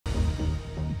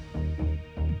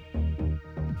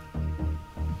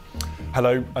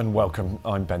Hello and welcome,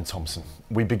 I'm Ben Thompson.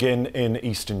 We begin in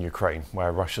eastern Ukraine,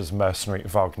 where Russia's mercenary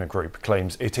Wagner group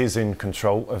claims it is in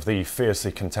control of the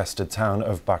fiercely contested town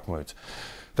of Bakhmut.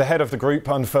 The head of the group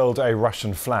unfurled a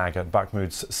Russian flag at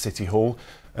Bakhmut's city hall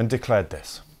and declared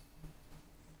this.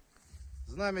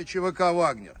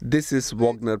 This is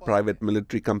Wagner private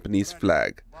military company's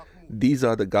flag. These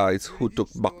are the guys who took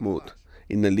Bakhmut.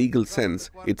 In a legal sense,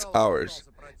 it's ours.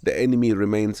 The enemy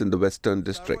remains in the western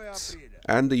districts.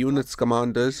 And the unit's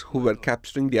commanders who were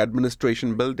capturing the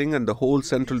administration building and the whole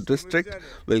central district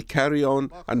will carry on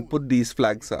and put these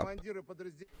flags up.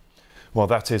 Well,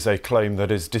 that is a claim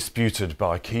that is disputed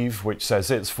by Kyiv, which says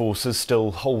its forces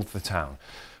still hold the town.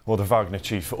 Well, the Wagner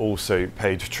chief also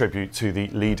paid tribute to the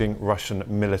leading Russian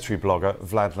military blogger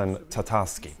Vladlen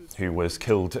Tatarsky, who was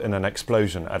killed in an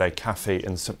explosion at a cafe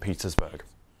in St. Petersburg.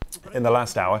 In the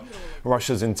last hour,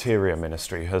 Russia's Interior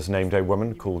Ministry has named a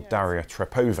woman called Daria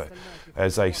Trepova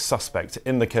as a suspect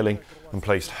in the killing and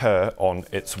placed her on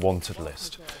its wanted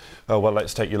list. Well,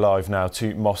 let's take you live now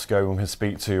to Moscow and we'll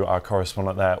speak to our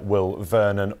correspondent there, Will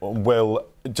Vernon. Will,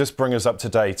 just bring us up to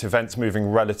date. Events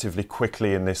moving relatively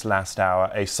quickly in this last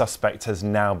hour. A suspect has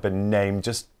now been named.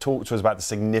 Just talk to us about the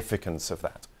significance of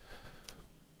that.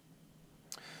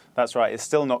 That's right. It's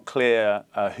still not clear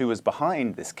who was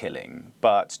behind this killing,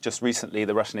 but just recently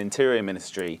the Russian Interior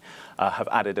Ministry have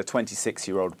added a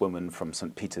 26-year-old woman from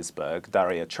St. Petersburg,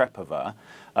 Daria Trepova,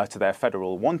 to their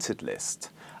federal wanted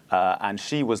list. And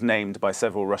she was named by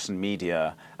several Russian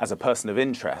media as a person of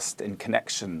interest in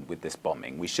connection with this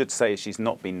bombing. We should say she's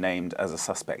not been named as a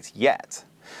suspect yet.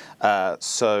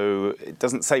 So it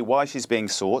doesn't say why she's being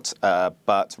sought,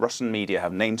 but Russian media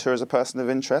have named her as a person of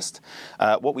interest.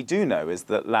 What we do know is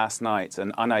that last night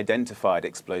an unidentified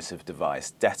explosive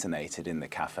device detonated in the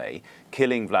cafe,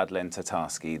 killing Vladlen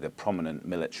Tatarsky, the prominent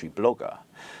military blogger.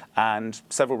 And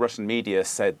several Russian media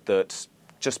said that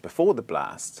just before the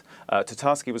blast,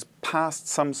 Tatarsky was passed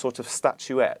some sort of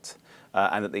statuette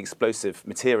and that the explosive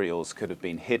materials could have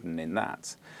been hidden in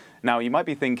that. Now, you might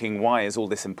be thinking, why is all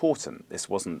this important? This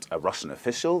wasn't a Russian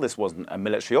official, this wasn't a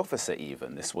military officer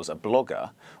even, this was a blogger,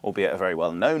 albeit a very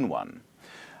well-known one.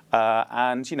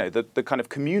 And, you know, the kind of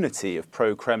community of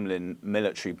pro-Kremlin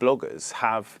military bloggers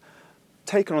have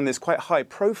taken on this quite high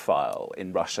profile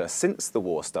in Russia since the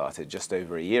war started just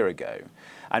over a year ago.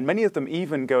 And many of them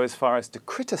even go as far as to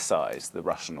criticize the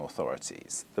Russian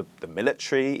authorities, the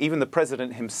military, even the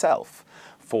president himself,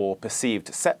 for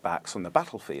perceived setbacks on the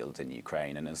battlefield in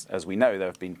Ukraine. And as we know, there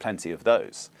have been plenty of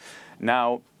those.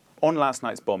 Now, on last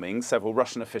night's bombing, several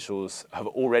Russian officials have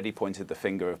already pointed the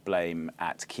finger of blame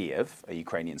at Kyiv. A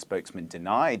Ukrainian spokesman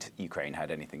denied Ukraine had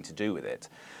anything to do with it.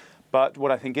 But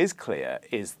what I think is clear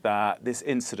is that this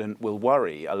incident will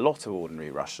worry a lot of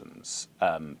ordinary Russians,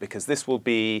 because this will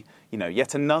be, you know,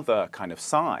 yet another kind of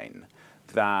sign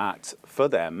that for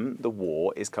them the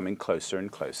war is coming closer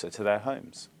and closer to their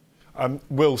homes.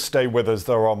 Will, stay with us.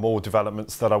 There are more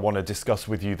developments that I want to discuss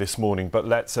with you this morning, but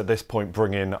let's at this point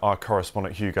bring in our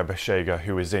correspondent Hugo Beshega,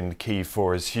 who is in Kyiv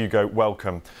for us. Hugo,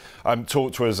 welcome.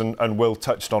 Talk to us, and Will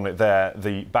touched on it there,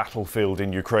 the battlefield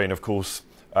in Ukraine, of course.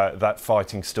 That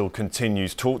fighting still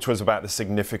continues. Talk to us about the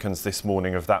significance this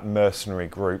morning of that mercenary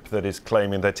group that is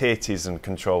claiming that it is in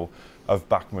control of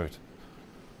Bakhmut.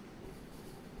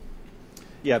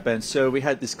 Yeah, Ben, so we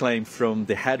had this claim from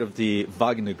the head of the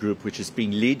Wagner group, which has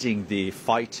been leading the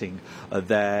fighting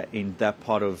there in that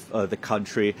part of the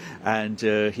country. And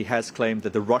he has claimed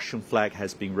that the Russian flag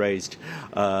has been raised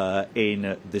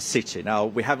in the city. Now,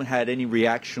 we haven't had any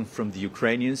reaction from the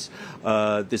Ukrainians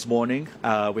this morning.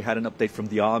 We had an update from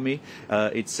the army.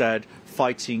 It said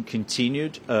fighting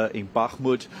continued in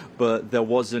Bakhmut, but there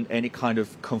wasn't any kind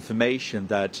of confirmation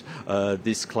that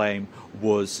this claim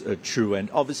was true. And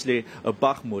obviously,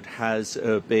 Bakhmut has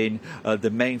been the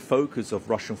main focus of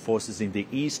Russian forces in the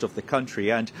east of the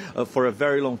country. And for a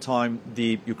very long time,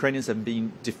 the Ukrainians have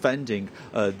been defending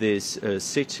this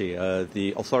city.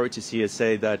 The authorities here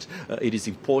say that it is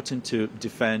important to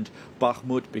defend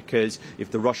Bakhmut because if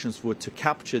the Russians were to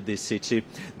capture this city,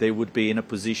 they would be in a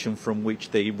position from which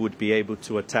they would be able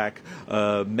to attack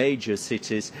major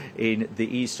cities in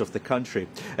the east of the country.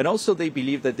 And also they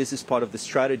believe that this is part of the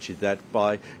strategy, that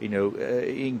by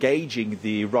engaging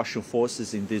the Russian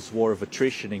forces in this war of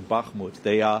attrition in Bakhmut.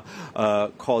 They are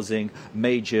causing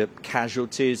major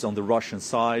casualties on the Russian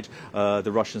side.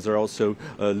 The Russians are also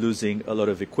losing a lot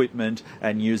of equipment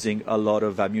and using a lot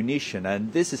of ammunition.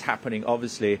 And this is happening,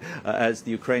 obviously, as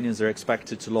the Ukrainians are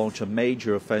expected to launch a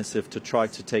major offensive to try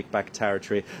to take back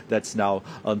territory that's now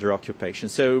under occupation.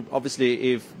 So,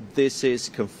 obviously, if this is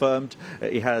confirmed,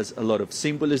 it has a lot of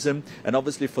symbolism. And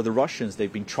obviously, for the Russians,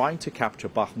 they've been trying to capture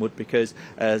Bakhmut because,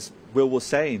 as Will was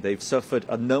saying, they've suffered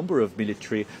a number of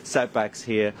military setbacks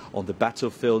here on the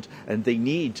battlefield, and they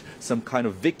need some kind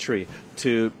of victory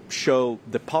to show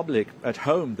the public at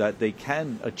home that they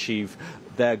can achieve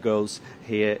their goals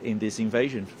here in this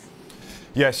invasion.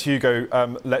 Yes,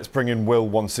 Hugo, let's bring in Will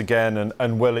once again.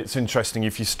 And Will, it's interesting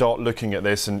if you start looking at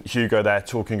this, and Hugo there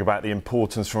talking about the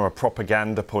importance from a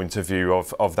propaganda point of view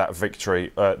of that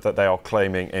victory that they are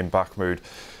claiming in Bakhmut.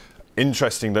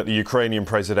 Interesting that the Ukrainian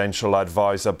presidential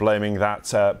advisor blaming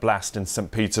that blast in St.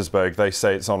 Petersburg, they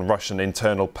say it's on Russian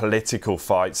internal political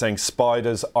fight, saying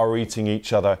spiders are eating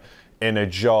each other in a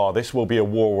jar. This will be a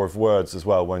war of words as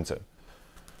well, won't it?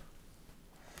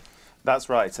 That's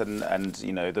right, and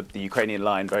you know, the Ukrainian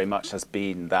line very much has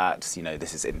been that, you know,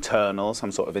 this is internal,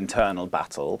 some sort of internal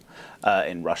battle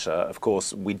in Russia. Of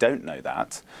course, we don't know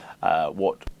that.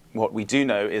 What we do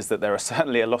know is that there are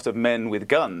certainly a lot of men with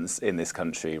guns in this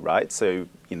country, right? So,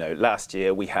 you know, last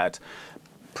year we had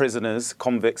prisoners,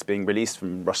 convicts being released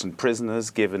from Russian prisoners,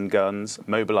 given guns,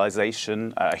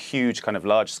 mobilization, a huge kind of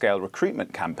large-scale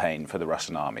recruitment campaign for the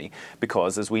Russian army,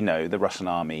 because, as we know, the Russian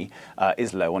army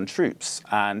is low on troops.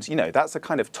 And, you know, that's a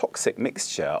kind of toxic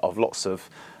mixture of lots of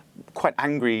quite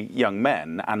angry young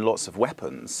men and lots of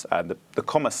weapons. The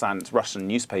Kommersant Russian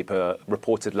newspaper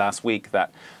reported last week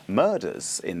that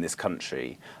murders in this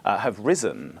country have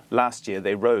risen. Last year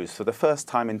they rose for the first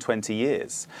time in 20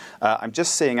 years. I'm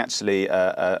just seeing actually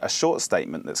a short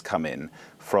statement that's come in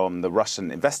from the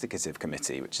Russian Investigative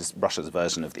Committee, which is Russia's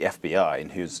version of the FBI,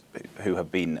 and who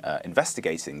have been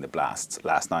investigating the blasts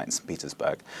last night in St.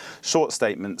 Petersburg. Short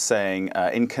statement saying,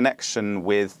 in connection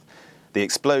with the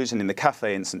explosion in the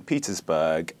cafe in St.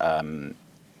 Petersburg,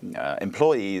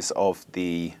 employees of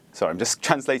the, sorry, I'm just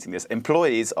translating this,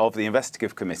 employees of the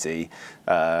investigative committee,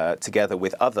 together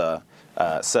with other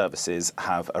services,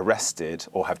 have arrested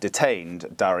or have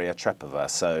detained Daria Trepova.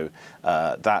 So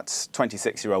that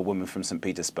 26-year-old woman from St.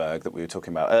 Petersburg that we were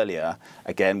talking about earlier,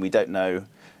 again, we don't know,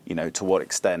 you know, to what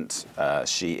extent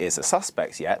she is a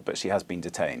suspect yet, but she has been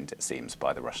detained, it seems,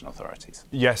 by the Russian authorities.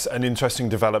 Yes, an interesting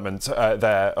development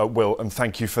there, Will, and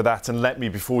thank you for that. And let me,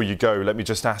 before you go, let me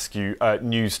just ask you,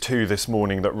 news too this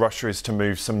morning that Russia is to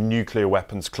move some nuclear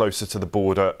weapons closer to the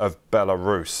border of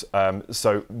Belarus.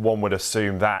 So one would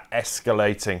assume that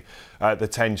escalating the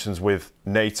tensions with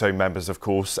NATO members, of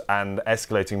course, and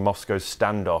escalating Moscow's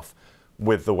standoff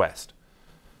with the West.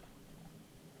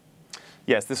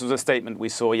 Yes, this was a statement we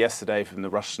saw yesterday from the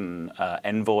Russian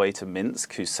envoy to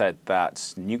Minsk, who said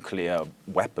that nuclear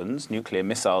weapons, nuclear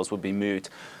missiles, would be moved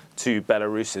to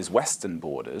Belarus's western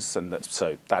borders, and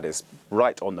so that is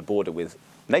right on the border with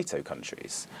NATO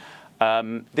countries.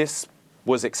 This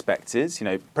was expected. You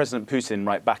know, President Putin,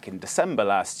 right back in December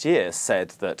last year, said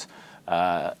that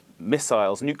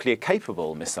missiles,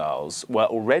 nuclear-capable missiles, were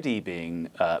already being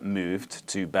moved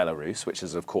to Belarus, which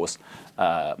is, of course,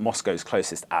 Moscow's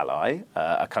closest ally,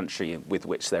 a country with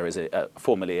which there is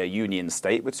formerly a union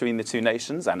state between the two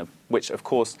nations, and which, of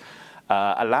course,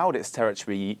 allowed its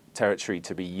territory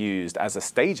to be used as a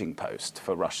staging post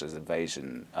for Russia's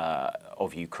invasion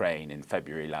of Ukraine in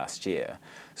February last year.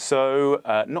 So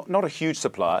not a huge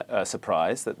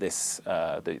surprise that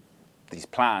these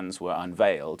plans were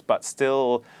unveiled, but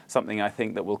still something I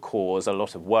think that will cause a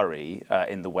lot of worry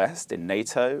in the West, in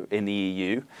NATO, in the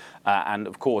EU, and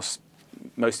of course,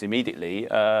 most immediately,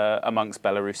 amongst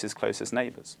Belarus's closest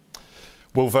neighbours.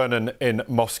 Will Vernon in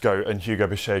Moscow and Hugo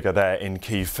Bishega there in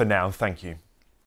Kyiv for now. Thank you.